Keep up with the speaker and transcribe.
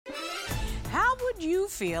you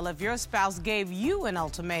feel if your spouse gave you an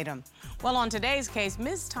ultimatum? Well, on today's case,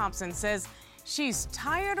 Ms. Thompson says she's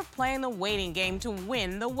tired of playing the waiting game to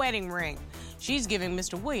win the wedding ring. She's giving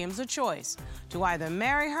Mr. Williams a choice to either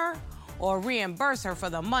marry her or reimburse her for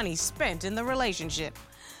the money spent in the relationship.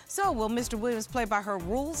 So will Mr. Williams play by her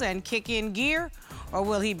rules and kick in gear, or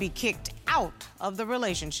will he be kicked out of the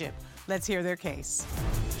relationship? Let's hear their case.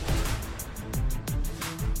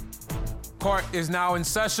 Court is now in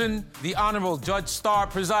session. The Honorable Judge Starr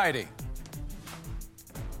presiding.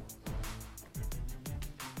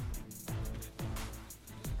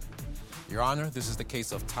 Your Honor, this is the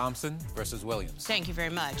case of Thompson versus Williams. Thank you very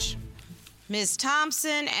much. Ms.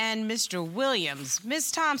 Thompson and Mr. Williams.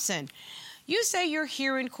 Ms. Thompson, you say you're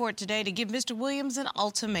here in court today to give Mr. Williams an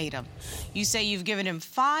ultimatum. You say you've given him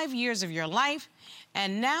 5 years of your life,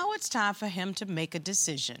 and now it's time for him to make a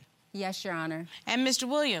decision. Yes, Your Honor. And Mr.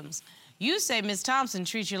 Williams, you say Ms. Thompson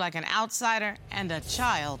treats you like an outsider and a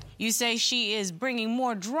child. You say she is bringing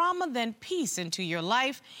more drama than peace into your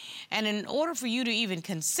life, and in order for you to even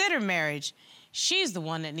consider marriage, she's the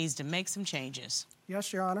one that needs to make some changes.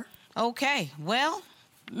 Yes, Your Honor. Okay, well,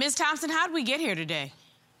 Ms. Thompson, how did we get here today?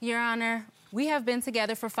 Your Honor, we have been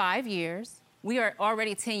together for 5 years. We are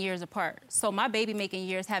already 10 years apart, so my baby-making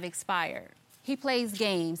years have expired. He plays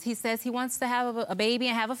games. He says he wants to have a baby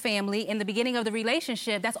and have a family. In the beginning of the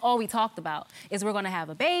relationship, that's all we talked about, is we're going to have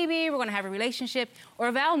a baby, we're going to have a relationship.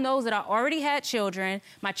 Orvalle knows that I already had children.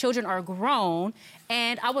 My children are grown,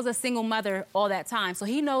 and I was a single mother all that time. So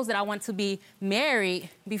he knows that I want to be married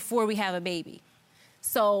before we have a baby.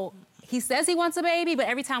 So he says he wants a baby, but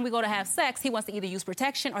every time we go to have sex, he wants to either use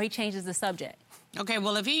protection or he changes the subject. Okay,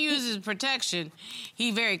 well, if he uses protection,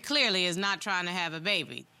 he very clearly is not trying to have a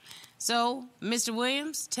baby. So, Mr.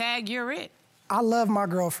 Williams, tag, you're it. I love my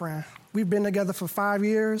girlfriend. We've been together for 5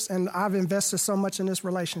 years, and I've invested so much in this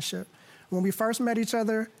relationship. When we first met each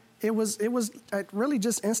other, it was really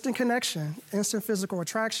just instant connection, instant physical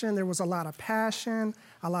attraction. There was a lot of passion,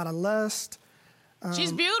 a lot of lust.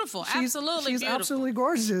 She's beautiful, absolutely she's beautiful. Absolutely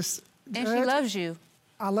gorgeous. And she loves you.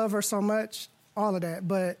 I love her so much, all of that.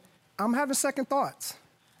 But I'm having second thoughts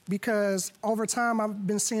because over time I've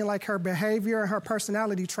been seeing like her behavior and her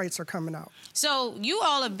personality traits are coming out. So you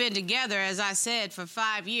all have been together, as I said, for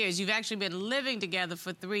 5 years. You've actually been living together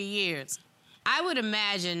for 3 years. I would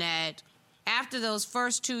imagine that after those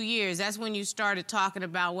first 2 years, that's when you started talking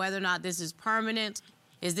about whether or not this is permanent.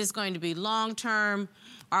 Is this going to be long-term?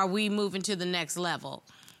 Are we moving to the next level?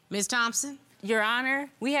 Ms. Thompson? Your Honor,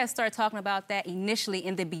 we had started talking about that initially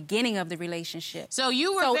in the beginning of the relationship. So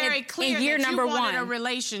you were very clear in year that number you wanted one, a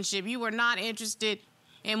relationship. You were not interested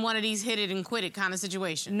in one of these hit it and quit it kind of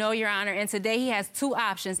situations. No, Your Honor, and today he has 2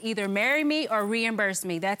 options, either marry me or reimburse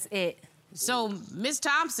me. That's it. So Ms.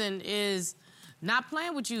 Thompson is not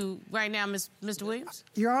playing with you right now, Mr. Williams?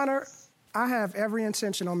 Your Honor, I have every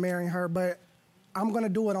intention on marrying her, but I'm going to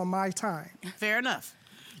do it on my time. Fair enough.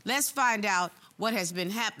 Let's find out what has been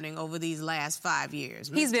happening over these last 5 years.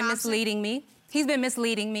 He's been misleading me. He's been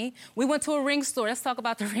misleading me. We went to a ring store. Let's talk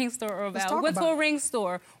about the ring store, Orvalle. We went to a ring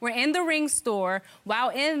store. We're in the ring store. While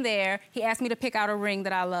in there, he asked me to pick out a ring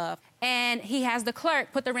that I love. And he has the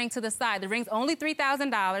clerk put the ring to the side. The ring's only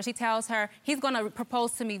 $3,000. He tells her he's going to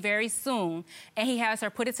propose to me very soon. And he has her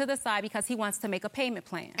put it to the side because he wants to make a payment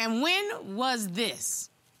plan. And when was this?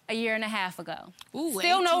 A year and a half ago. Ooh,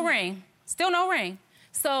 Still no ring. Still no ring.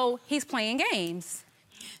 So he's playing games.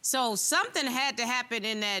 So something had to happen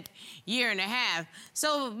in that year and a half.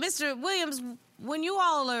 So, Mr. Williams, when you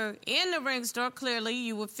all are in the ring store, clearly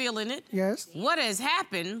you were feeling it. Yes. What has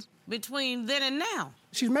happened between then and now?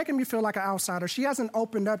 She's making me feel like an outsider. She hasn't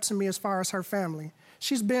opened up to me as far as her family.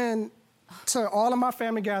 She's been to all of my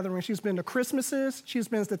family gatherings. She's been to Christmases. She's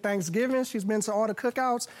been to Thanksgiving. She's been to all the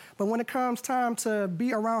cookouts. But when it comes time to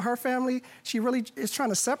be around her family, she really is trying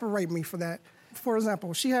to separate me for that. For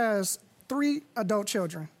example, she has 3 adult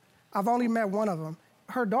children. I've only met one of them.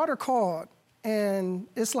 Her daughter called, and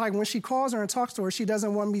it's like when she calls her and talks to her, she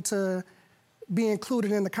doesn't want me to be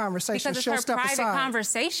included in the conversation. Because it's her private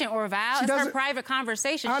conversation, Orvalle. It's her private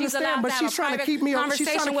conversation. I understand, but she's trying to keep me away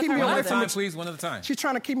from please, one at a time. She's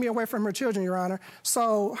trying to keep me away from her children, Your Honor.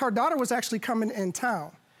 So her daughter was actually coming in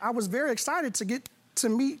town. I was very excited to get to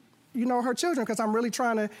meet, her children, because I'm really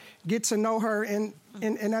trying to get to know her in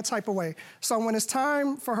that type of way. So when it's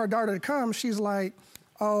time for her daughter to come, she's like,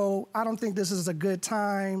 oh, I don't think this is a good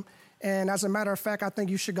time. And as a matter of fact, I think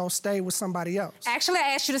you should go stay with somebody else. Actually,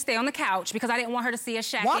 I asked you to stay on the couch because I didn't want her to see us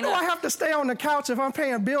shacking up. Why do I have to stay on the couch if I'm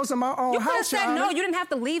paying bills in my own house? You could have said no. You didn't have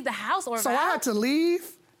to leave the house, Orvalle. So I had to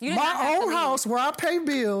leave my own house where I pay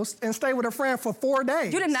bills and stay with a friend for 4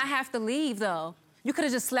 days. You did not have to leave, though. You could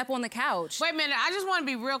have just slept on the couch. Wait a minute, I just want to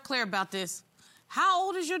be real clear about this. How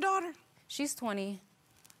old is your daughter? She's 20.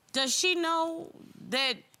 Does she know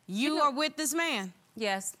that you are with this man?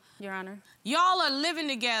 Yes, Your Honor. Y'all are living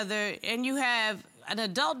together and you have an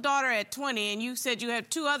adult daughter at 20 and you said you have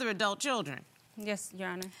 2 other adult children. Yes, Your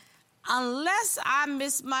Honor. Unless I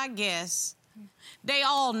miss my guess, they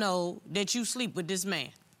all know that you sleep with this man.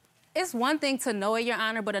 It's one thing to know it, Your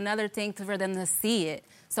Honor, but another thing for them to see it.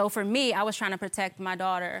 So for me, I was trying to protect my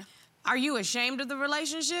daughter. Are you ashamed of the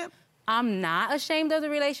relationship? I'm not ashamed of the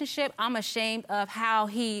relationship. I'm ashamed of how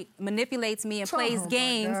he manipulates me and plays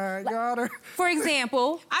games. For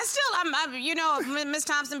example, you know, Ms.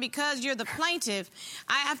 Thompson, because you're the plaintiff,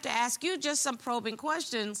 I have to ask you just some probing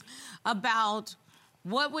questions about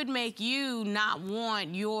what would make you not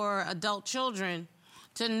want your adult children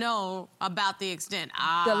to know about the extent.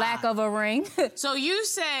 The lack of a ring. So you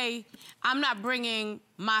say, I'm not bringing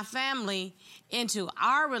my family into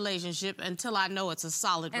our relationship until I know it's a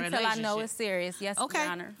solid relationship. Until I know it's serious, yes, okay.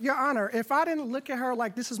 Your Honor. Your Honor, if I didn't look at her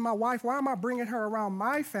like this is my wife, why am I bringing her around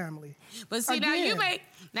my family? But see,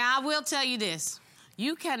 now I will tell you this.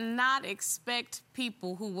 You cannot expect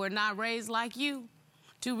people who were not raised like you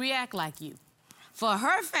to react like you. For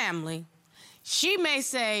her family, she may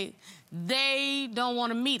say they don't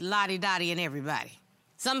want to meet Lottie Dottie and everybody.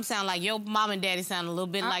 Some sound like your mom and daddy sound a little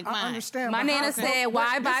bit like mine. I understand. My nana said,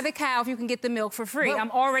 why buy the cow if you can get the milk for free?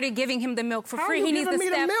 I'm already giving him the milk for free. He needs to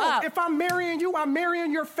step up. If I'm marrying you, I'm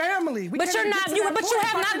marrying your family. But you have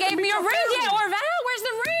not gave me a ring yet, Orvalle. Where's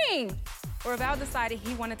the ring? Orvalle decided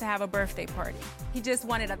he wanted to have a birthday party. He just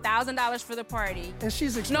wanted $1,000 for the party. And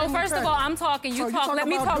she's extremely No, first of all, I'm talking. You talk. Let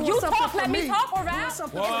me talk. You talk. Let me talk,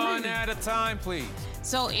 Orvalle. One at a time, please.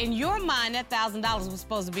 So in your mind, that $1,000 was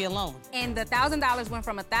supposed to be a loan. And the $1,000 went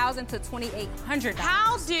from $1,000 to $2,800.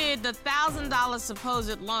 How did the $1,000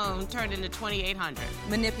 supposed loan turn into $2,800?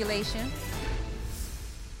 Manipulation.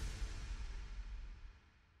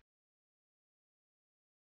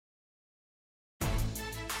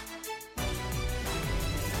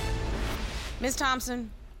 Ms.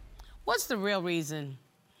 Thompson, what's the real reason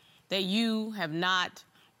that you have not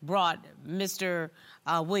brought Mr.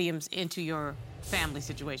 Williams into your family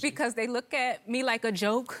situation? Because they look at me like a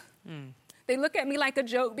joke. They look at me like a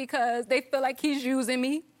joke because they feel like he's using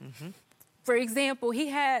me. For example, he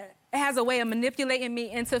has a way of manipulating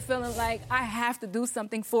me into feeling like I have to do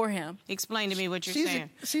something for him. Explain to me what you're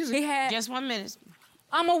saying. Just 1 minute.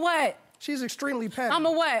 I'm a what? She's extremely petty. I'm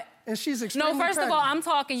a what? And she's extremely No, first of all, I'm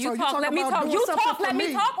talking. You talk. Let me talk. You talk. Let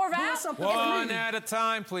me talk, Orvalle. One at a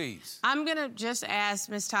time, please. I'm going to just ask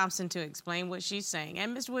Ms. Thompson to explain what she's saying.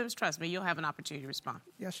 And Mr. Williams, trust me, you'll have an opportunity to respond.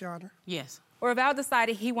 Yes, Your Honor. Yes. Orvalle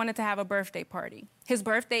decided he wanted to have a birthday party. His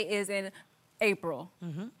birthday is in April.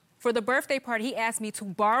 For the birthday party, he asked me to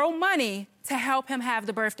borrow money to help him have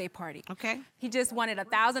the birthday party. Okay. He just wanted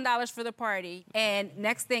 $1,000 for the party, and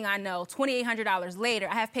next thing I know, $2,800 later,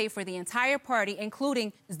 I have paid for the entire party,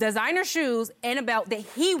 including designer shoes and a belt that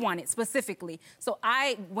he wanted specifically. So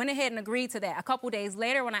I went ahead and agreed to that. A couple days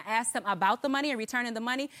later, when I asked him about the money and returning the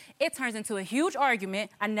money, it turns into a huge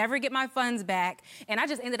argument. I never get my funds back, and I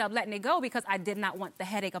just ended up letting it go because I did not want the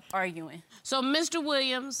headache of arguing. So, Mr.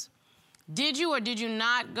 Williams, did you or did you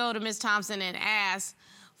not go to Ms. Thompson and ask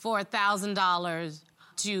for $1,000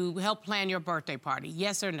 to help plan your birthday party?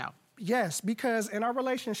 Yes or no? Yes, because in our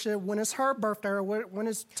relationship, when it's her birthday or when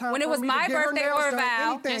it's time when it for was me my to get birthday, her nails or done,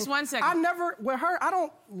 Val, anything, just 1 second. I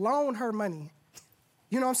don't loan her money.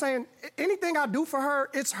 You know what I'm saying? Anything I do for her,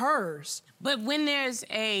 it's hers. But when there's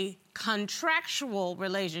a contractual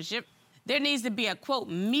relationship, there needs to be a, quote,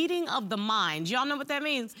 meeting of the minds. Y'all know what that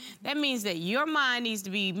means? That means that your mind needs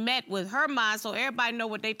to be met with her mind so everybody know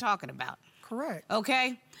what they're talking about. Correct.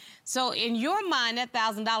 Okay? So in your mind, that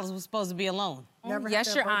 $1,000 was supposed to be a loan. Never had Yes,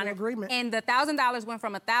 that Your verbal Honor. agreement. And the $1,000 went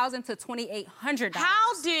from $1,000 to $2,800.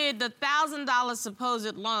 How did the $1,000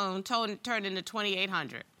 supposed loan turn into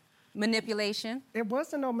 $2,800? Manipulation. It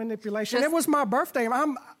wasn't no manipulation. It was my birthday.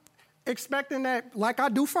 I'm expecting that, like I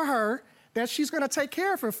do for her, that she's going to take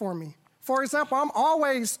care of it for me. For example, I'm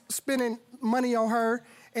always spending money on her,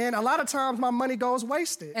 and a lot of times my money goes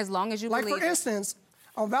wasted. As long as you believe it. believe Like, for instance,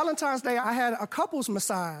 on Valentine's Day, I had a couples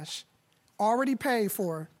massage already paid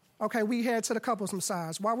for. Okay, we head to the couples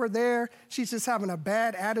massage. While we're there, she's just having a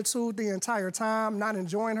bad attitude the entire time, not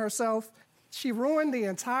enjoying herself. She ruined the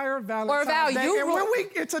entire Valentine's Day.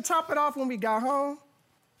 And to top it off, when we got home,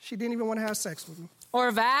 she didn't even want to have sex with me.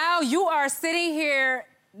 Orvalle, you are sitting here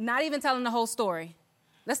not even telling the whole story.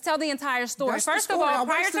 Let's tell the entire story. That's the First of story. all, I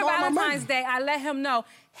prior wasted to all my Valentine's money. Day, I let him know,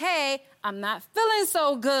 hey, I'm not feeling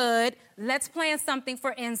so good. Let's plan something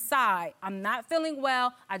for inside. I'm not feeling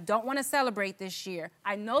well. I don't want to celebrate this year.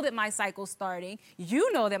 I know that my cycle's starting.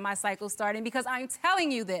 You know that my cycle's starting because I'm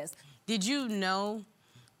telling you this. Did you know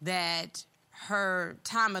that her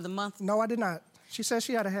time of the month? No, I did not. She said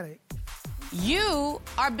she had a headache. You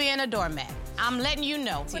are being a doormat. I'm letting you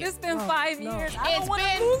know. But here. it's been 5 years. I It's don't wanna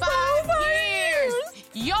been lose 5 years.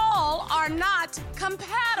 Y'all are not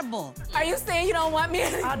compatible. Are you saying you don't want me?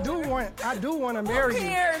 I do want to marry you.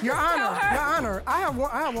 Here, Your just tell Honor, her. Your Honor, I have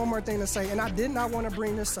one more thing to say, and I did not want to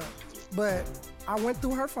bring this up, but I went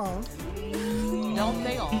through her phone. Don't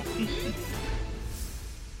they all?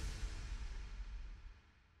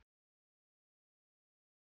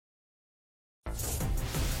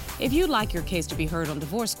 If you'd like your case to be heard on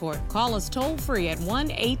Divorce Court, call us toll-free at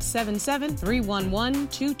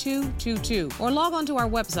 1-877-311-2222 or log on to our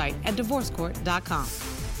website at divorcecourt.com.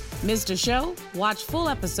 Missed a show? Watch full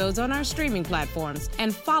episodes on our streaming platforms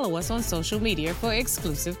and follow us on social media for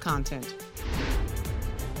exclusive content.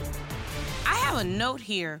 I have a note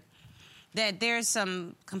here that there's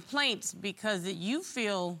some complaints because that you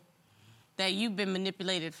feel that you've been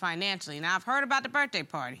manipulated financially. Now, I've heard about the birthday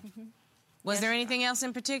party. Was there anything else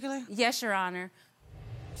in particular? Yes, Your Honor.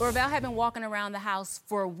 Orvalle had been walking around the house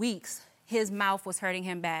for weeks. His mouth was hurting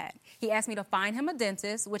him bad. He asked me to find him a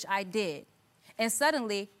dentist, which I did. And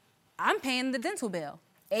suddenly, I'm paying the dental bill.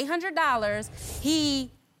 $800. He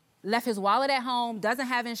left his wallet at home, doesn't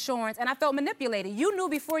have insurance, and I felt manipulated. You knew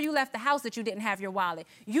before you left the house that you didn't have your wallet.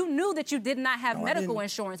 You knew that you did not have medical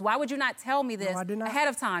insurance. Why would you not tell me this ahead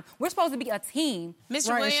of time? We're supposed to be a team. Mr.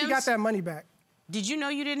 Right, Williams, and she got that money back. did you know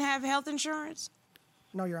you didn't have health insurance?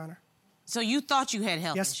 No, Your Honor. So you thought you had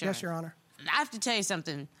health Yes, insurance? yes, Your Honor. I have to tell you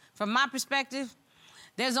something. From my perspective,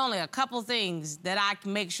 there's only a couple things that I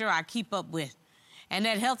can make sure I keep up with. And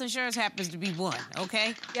that health insurance happens to be one,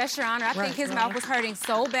 okay? Yes, Your Honor. I think his mouth was hurting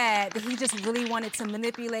so bad that he just really wanted to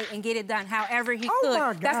manipulate and get it done however he could. My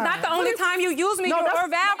God. That's not the only time you use me,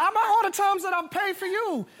 Orvalle. How about all the times that I'm paid for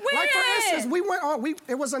you? When? Like, for instance, we went on,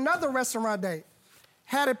 it was another restaurant date.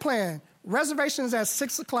 Had it planned. Reservations at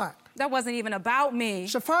 6 o'clock. That wasn't even about me.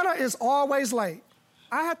 Chiffona is always late.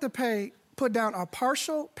 I had to put down a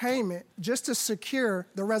partial payment just to secure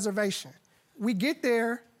the reservation. We get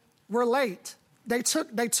there, we're late. They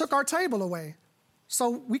took our table away.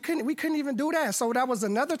 So we couldn't even do that. So that was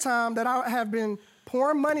another time that I have been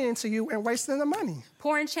pouring money into you and wasting the money.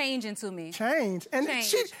 Pouring change into me. Change. And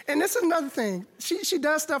Change. and this is another thing. She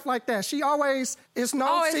does stuff like that. She always, it's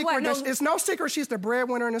no secret. It's no secret she's the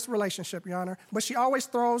breadwinner in this relationship, Your Honor. But she always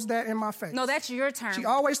throws that in my face. No, that's your term. She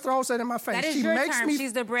always throws that in my face. That is she your makes term. Me,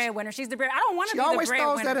 she's the breadwinner. She's the bread. I don't want to be the breadwinner. She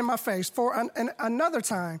always throws that in my face. For another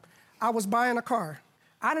time, I was buying a car.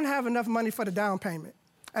 I didn't have enough money for the down payment.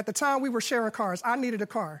 At the time, we were sharing cars. I needed a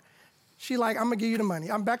car. She like, I'm going to give you the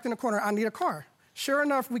money. I'm backed in the corner. I need a car. Sure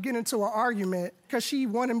enough, we get into an argument because she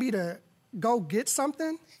wanted me to go get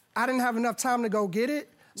something. I didn't have enough time to go get it.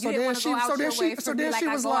 So then she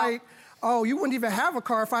was like, oh, you wouldn't even have a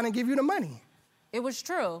car if I didn't give you the money. It was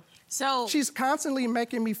true. So she's constantly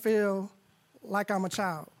making me feel like I'm a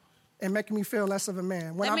child and making me feel less of a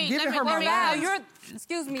man. When I'm giving her my life.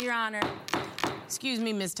 Excuse me, Your Honor. Excuse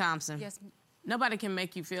me, Ms. Thompson. Yes. Nobody can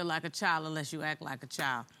make you feel like a child unless you act like a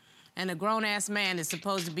child. And a grown-ass man is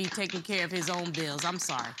supposed to be taking care of his own bills. I'm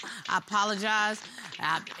sorry. I apologize.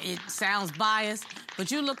 It sounds biased,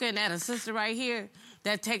 but you're looking at a sister right here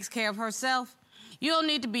that takes care of herself. You don't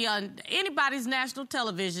need to be on anybody's national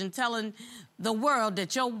television telling the world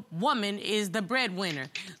that your woman is the breadwinner.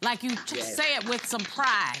 Like you say it with some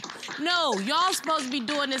pride. No, y'all supposed to be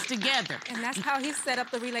doing this together. And that's how he set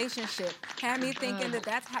up the relationship. Had me thinking that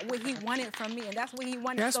that's what he wanted from me, and that's what he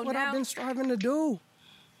wanted. That's what I've been striving to do.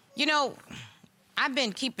 You know, I've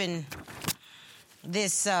been keeping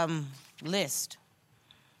this list.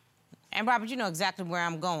 And, Robert, you know exactly where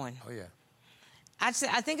I'm going. Oh, yeah. I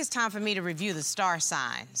think it's time for me to review the star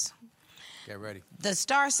signs. Get ready. The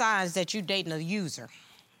star signs that you dating a user.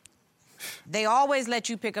 They always let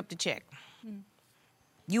you pick up the check.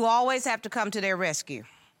 You always have to come to their rescue.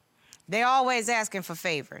 They're always asking for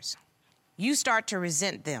favors. You start to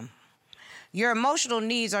resent them. Your emotional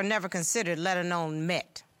needs are never considered, let alone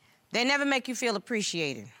met. They never make you feel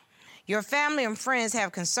appreciated. Your family and friends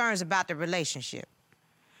have concerns about the relationship.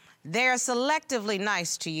 They are selectively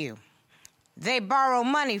nice to you. They borrow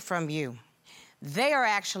money from you. They are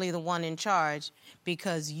actually the one in charge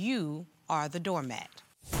because you are the doormat.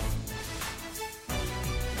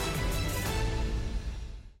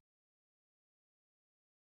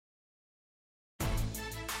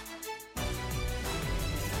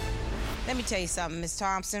 Let me tell you something, Miss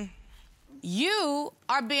Thompson. You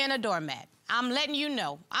are being a doormat. I'm letting you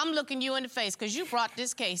know. I'm looking you in the face because you brought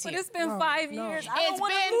this case here. But it's been 5 years. I It's don't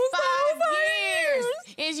wanna been lose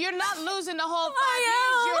 5 years. You're not losing the whole 5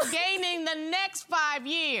 years. You're gaining the next 5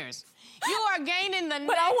 years. You are gaining the next.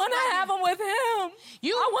 But I want to have them with him.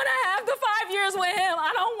 I want to have the 5 years with him.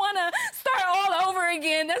 I don't want to start all over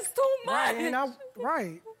again. That's too much.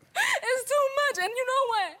 Right. It's too much. And you know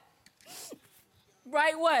what?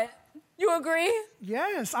 Right, what? You agree?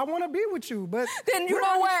 Yes, I want to be with you, but... Then you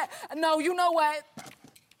know what? No, you know what?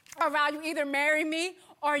 Orvalle, you either marry me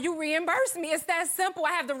or you reimburse me. It's that simple.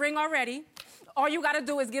 I have the ring already. All you got to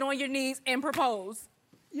do is get on your knees and propose.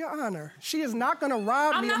 Your Honor, she is not going to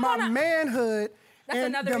rob me of my manhood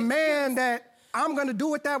and demand that I'm going to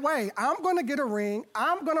do it that way. I'm going to get a ring.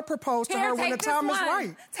 I'm going to propose to her when the time is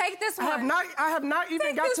right. Take this one. I have not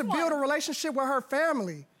even got to build a relationship with her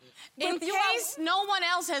family. In case no one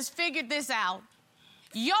else has figured this out,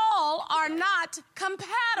 y'all are not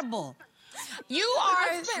compatible. You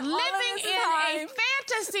are living in a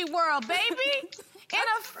fantasy world, baby. In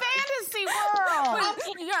a fantasy world.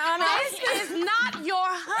 Your Honor. This is not your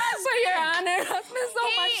husband. But Your Honor, I spent so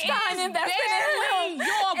much time invested in him.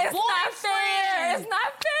 Your it's boyfriend. Not fair. It's not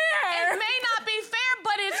fair. It may not be fair,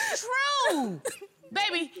 but it's true.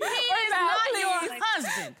 Baby, he is not your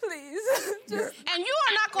husband. Please. And you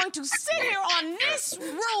are not going to sit here on this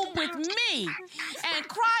room with me and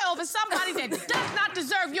cry over somebody that does not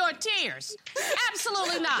deserve your tears.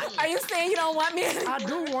 Absolutely not. Are you saying you don't want me? I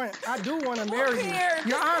do want to marry you.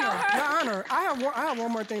 Your Honor, I have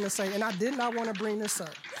one more thing to say, and I did not want to bring this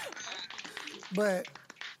up. But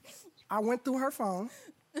I went through her phone.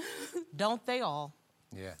 Don't they all?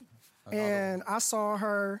 Yeah. And I saw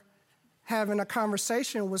her having a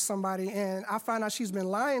conversation with somebody, and I found out she's been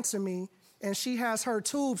lying to me, and she has her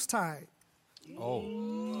tubes tied. Oh.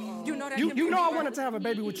 You know that. You know I wanted to have a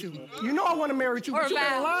baby with you. You know I want to marry you, but you've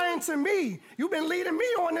been lying to me. You've been leading me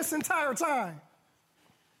on this entire time.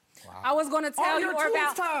 Wow. I was going to tell you about.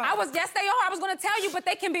 Yes, they are. I was going to tell you, but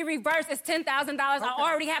they can be reversed. It's $10,000. Okay. I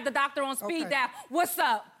already have the doctor on speed dial. What's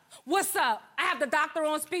up? What's up? I have the doctor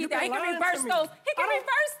on speed dial. He can reverse those. He can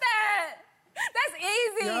reverse that. That's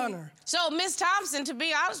easy. Your Honor. So, Miss Thompson, to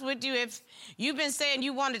be honest with you, if you've been saying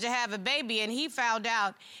you wanted to have a baby and he found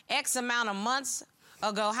out X amount of months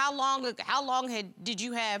ago, how long did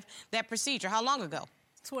you have that procedure? How long ago?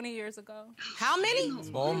 20 years ago. How many?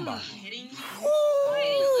 Bomba.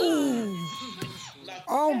 Ooh.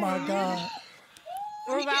 Oh, my God.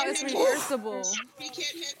 Orvalle is reversible.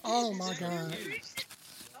 Oh, my God.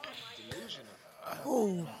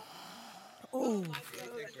 Oh. Oh.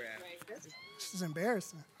 This is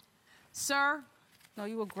embarrassing. Sir, no,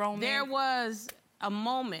 you a grown man. There was a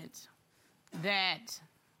moment that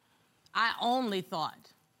I only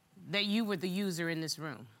thought that you were the user in this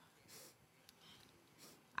room.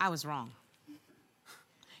 I was wrong.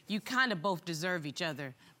 You kind of both deserve each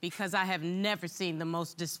other because I have never seen the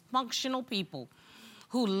most dysfunctional people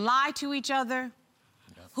who lie to each other,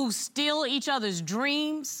 who steal each other's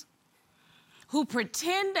dreams, who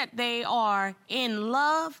pretend that they are in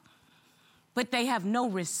love, but they have no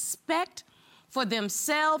respect for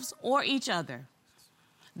themselves or each other.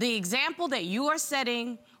 The example that you are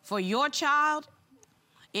setting for your child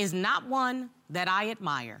is not one that I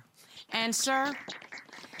admire. And, sir,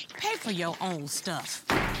 pay for your own stuff.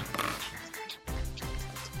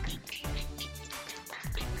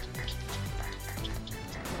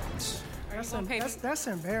 That's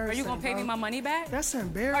embarrassing. Are you gonna pay me my money back? That's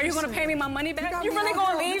embarrassing. Are you gonna pay me my money back? You really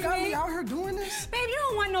gonna leave me? You got me out here doing this? Babe, you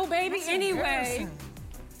don't want no baby anyway.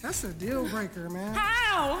 That's a deal breaker, man.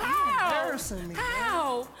 How? You're embarrassing me.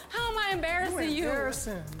 How? How am I embarrassing you?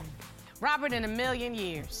 Embarrassing me. Robert, in a million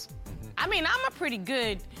years. I mean, I'm a pretty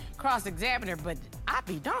good cross-examiner, but I'd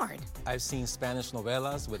be darned. I've seen Spanish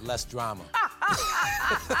novelas with less drama.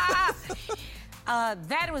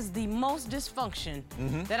 That was the most dysfunction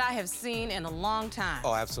that I have seen in a long time.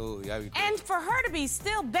 Oh, absolutely. And for her to be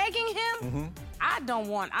still begging him, I don't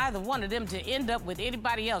want either one of them to end up with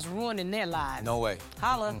anybody else ruining their lives. No way.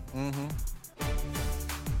 Holla.